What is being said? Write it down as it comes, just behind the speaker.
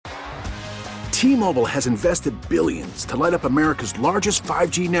T-Mobile has invested billions to light up America's largest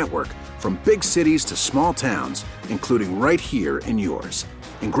 5G network, from big cities to small towns, including right here in yours.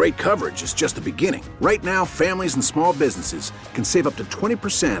 And great coverage is just the beginning. Right now, families and small businesses can save up to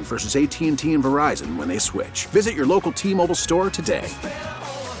 20% versus AT&T and Verizon when they switch. Visit your local T-Mobile store today.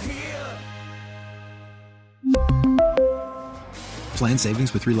 Plan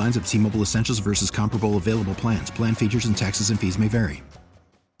savings with 3 lines of T-Mobile Essentials versus comparable available plans. Plan features and taxes and fees may vary.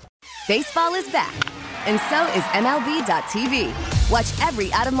 Baseball is back, and so is MLB.tv. Watch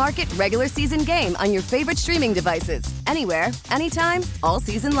every out-of-market regular season game on your favorite streaming devices, anywhere, anytime, all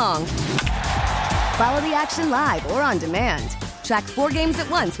season long. Follow the action live or on demand. Track 4 games at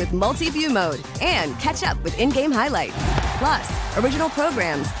once with multi-view mode and catch up with in-game highlights. Plus, original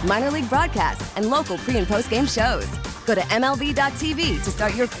programs, minor league broadcasts, and local pre- and post-game shows. Go to MLB.tv to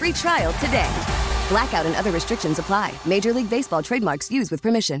start your free trial today. Blackout and other restrictions apply. Major League Baseball trademarks used with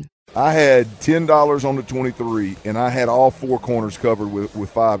permission. I had $10 on the 23, and I had all 4 corners covered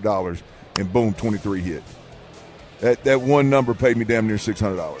with $5, and boom, 23 hit. That one number paid me damn near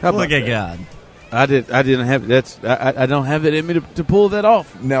 $600. Look at God. I didn't have that's I don't have it in me to pull that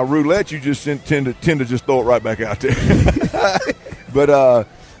off. Now roulette, you just tend to just throw it right back out there.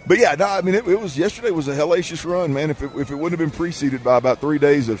 But yeah, no, I mean it was yesterday was a hellacious run, man. If it wouldn't have been preceded by about 3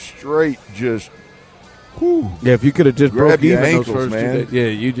 days of straight just. Whew. Yeah, if you could have just broke even ankles, those first man. 2 days. Yeah,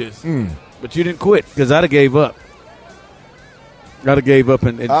 you just. But you didn't quit because I'd have gave up. I'd have gave up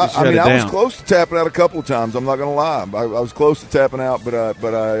and shut it down. I was close to tapping out a couple of times. I'm not going to lie. I was close to tapping out, but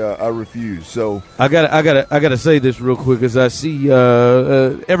I refused. So I gotta say this real quick as I see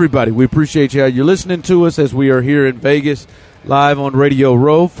everybody. We appreciate you. You're listening to us as we are here in Vegas live on Radio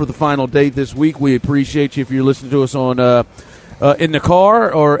Row for the final day this week. We appreciate you if you're listening to us on. In the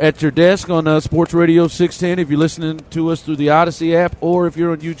car or at your desk on Sports Radio 610, if you're listening to us through the Odyssey app, or if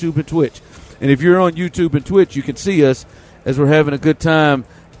you're on YouTube and Twitch. And if you're on YouTube and Twitch, you can see us as we're having a good time.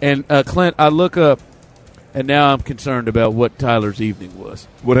 And, Clint, I look up, and now I'm concerned about what Tyler's evening was.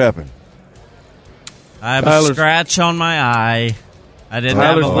 What happened? I have a scratch on my eye. I didn't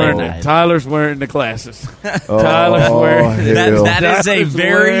have a late night. Tyler's wearing the glasses. Tyler's wearing that is a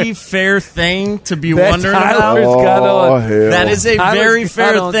very fair thing to be wondering about. That is a very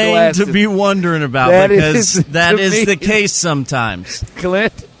fair thing to be wondering about because that is the case sometimes.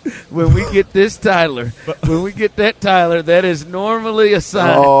 Clint, when we get this Tyler, when we get that Tyler, that is normally a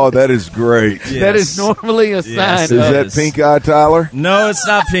sign. Oh, that is great. Yes. That is normally a sign. Yes, is that pink eye, Tyler? No, it's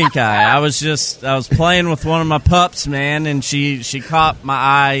not pink eye. I was playing with one of my pups, man, and she caught my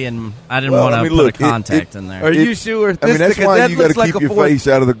eye, and I didn't want to put a contact in there. Are you sure? That's why you got to keep your face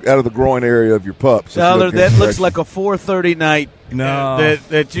out of the groin area of your pups. Tyler, that looks like a 4:30 night. No,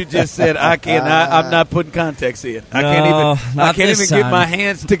 that you just said I cannot. I'm not putting contacts in. I can't even get my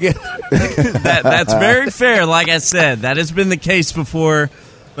hands together. That's very fair. Like I said, that has been the case before.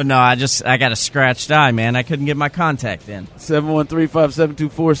 But no, I got a scratched eye, man. I couldn't get my contact in.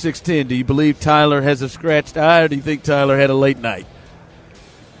 713-572-4610. Do you believe Tyler has a scratched eye, or do you think Tyler had a late night?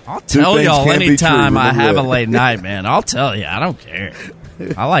 I'll tell y'all anytime I have a late night, man. I'll tell you. I don't care.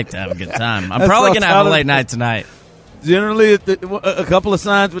 I like to have a good time. I'm probably going to have a late night tonight. Generally, a couple of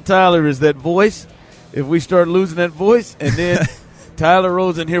signs with Tyler is that voice. If we start losing that voice, and then Tyler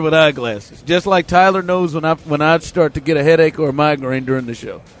rolls in here with eyeglasses, just like Tyler knows when I start to get a headache or a migraine during the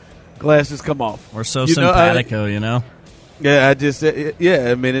show, glasses come off. We're so simpatico, you know. Yeah, I just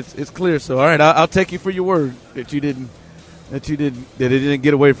I mean it's clear. So all right, I'll take you for your word that it didn't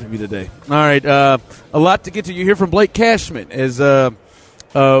get away from you today. All right, a lot to get to. You hear from Blake Cashman as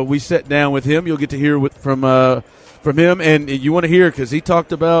we sat down with him. You'll get to hear from him, and you want to hear because he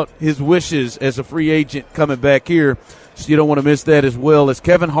talked about his wishes as a free agent coming back here, so you don't want to miss that as well. As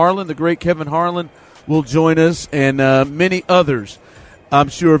Kevin Harlan, the great Kevin Harlan, will join us, and many others, I'm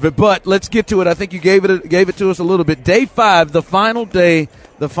sure of it. But let's get to it. I think you gave it to us a little bit. Day 5, the final day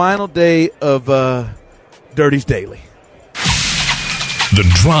of Dirty's Daily. The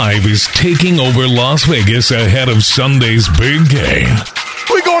Drive is taking over Las Vegas ahead of Sunday's big game.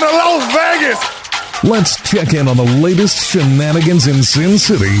 We're going to Las Vegas! Let's check in on the latest shenanigans in Sin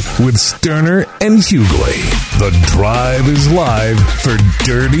City with Sterner and Hughley. The Drive is live for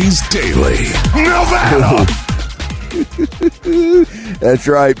Dirty's Daily. Nevada! That's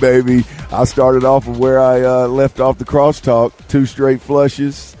right, baby. I started off of where I left off the crosstalk. 2 straight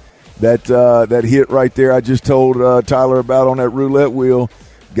flushes. That hit right there I just told Tyler about on that roulette wheel.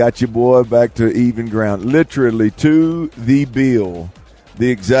 Got your boy back to even ground. Literally to the bill. The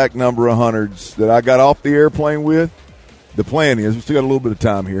exact number of hundreds that I got off the airplane with. The plan is, we still got a little bit of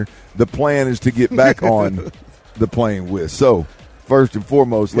time here. The plan is to get back on the plane with. So, first and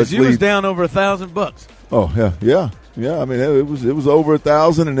foremost. Because you was down over $1,000. Oh yeah. I mean, it was over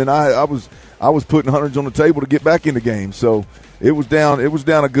 1,000, and then I was putting hundreds on the table to get back in the game. So it was down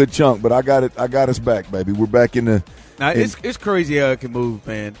a good chunk, but I got us back, baby. We're back in the. Now it's crazy how it can move,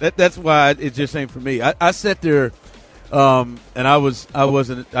 man. That's why it just ain't for me. I sat there, and I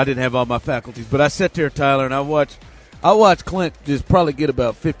didn't have all my faculties, but I sat there, Tyler, and I watched Clint just probably get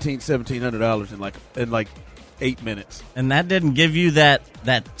about $1,700 in like 8 minutes. And that didn't give you that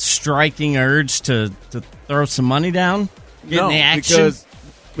striking urge to throw some money down? Get in the action?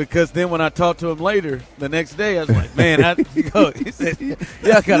 Because then when I talked to him later, the next day, I was like, man, how'd you go? He said, yeah,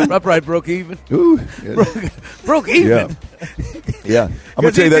 I got it. I probably broke even. Ooh. Yeah. Broke even. Yeah. I'm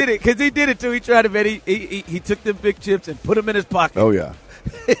going to tell you that. Because he did it, too. He tried to bet. He took them big chips and put them in his pocket. Oh, yeah.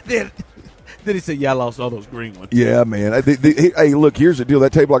 Then he said, yeah, I lost all those green ones. Yeah, man. Hey, look, here's the deal.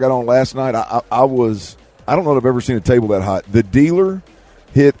 That table I got on last night, I don't know if I've ever seen a table that hot. The dealer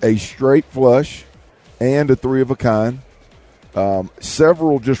hit a straight flush and a 3 of a kind.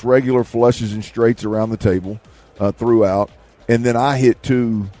 Several just regular flushes and straights around the table throughout, and then I hit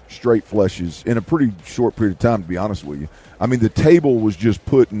 2 straight flushes in a pretty short period of time, to be honest with you. I mean, the table was just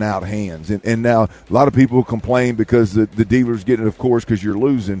putting out hands, and now a lot of people complain because the dealer's getting it, of course, because you're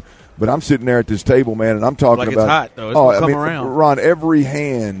losing. But I'm sitting there at this table, man, and I'm talking like about it's hot though. It's gonna come around. Ron, every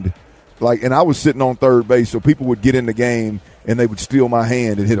hand, and I was sitting on third base, so people would get in the game and they would steal my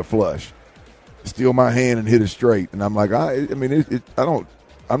hand and hit a flush. Steal my hand and hit it straight, and I'm like,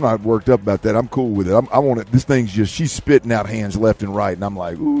 I'm not worked up about that. I'm cool with it. I want it. This thing's she's spitting out hands left and right, and I'm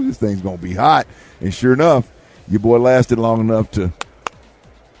like, ooh, this thing's gonna be hot. And sure enough, your boy lasted long enough to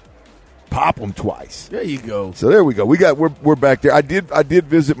pop them twice. There you go. So there we go. We're back there. I did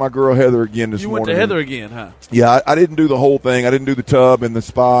visit my girl Heather again this morning. You went to Heather again, huh? Yeah, I didn't do the whole thing. I didn't do the tub and the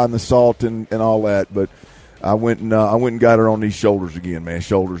spa and the salt and all that, but I went and got her on these shoulders again, man.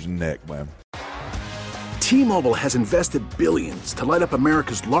 Shoulders and neck, man. T-Mobile has invested billions to light up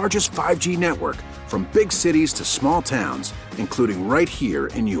America's largest 5G network, from big cities to small towns, including right here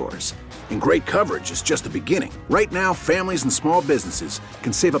in yours. And great coverage is just the beginning. Right now, families and small businesses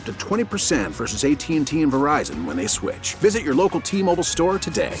can save up to 20% versus AT&T and Verizon when they switch. Visit your local T-Mobile store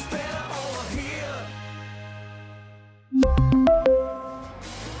today.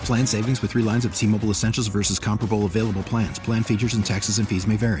 Plan savings with 3 lines of T-Mobile Essentials versus comparable available plans. Plan features and taxes and fees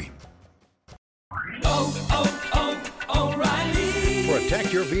may vary.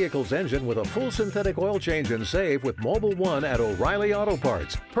 Protect your vehicle's engine with a full synthetic oil change and save with Mobil 1 at O'Reilly Auto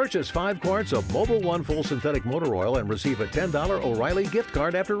Parts. Purchase 5 quarts of Mobil 1 full synthetic motor oil and receive a $10 O'Reilly gift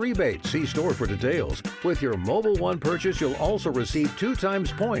card after rebate. See store for details. With your Mobil 1 purchase, you'll also receive 2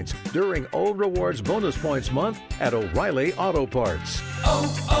 times points during O Rewards Bonus Points Month at O'Reilly Auto Parts.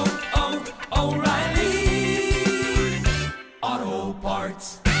 O'Reilly Auto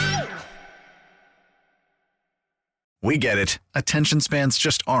Parts. We get it. Attention spans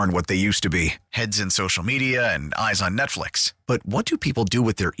just aren't what they used to be. Heads in social media and eyes on Netflix. But what do people do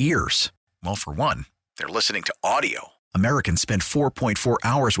with their ears? Well, for one, they're listening to audio. Americans spend 4.4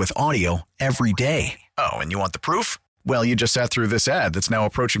 hours with audio every day. Oh, and you want the proof? Well, you just sat through this ad that's now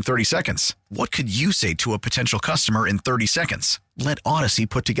approaching 30 seconds. What could you say to a potential customer in 30 seconds? Let Odyssey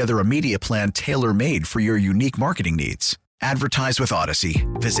put together a media plan tailor-made for your unique marketing needs. Advertise with Odyssey.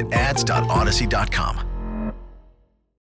 Visit ads.odyssey.com.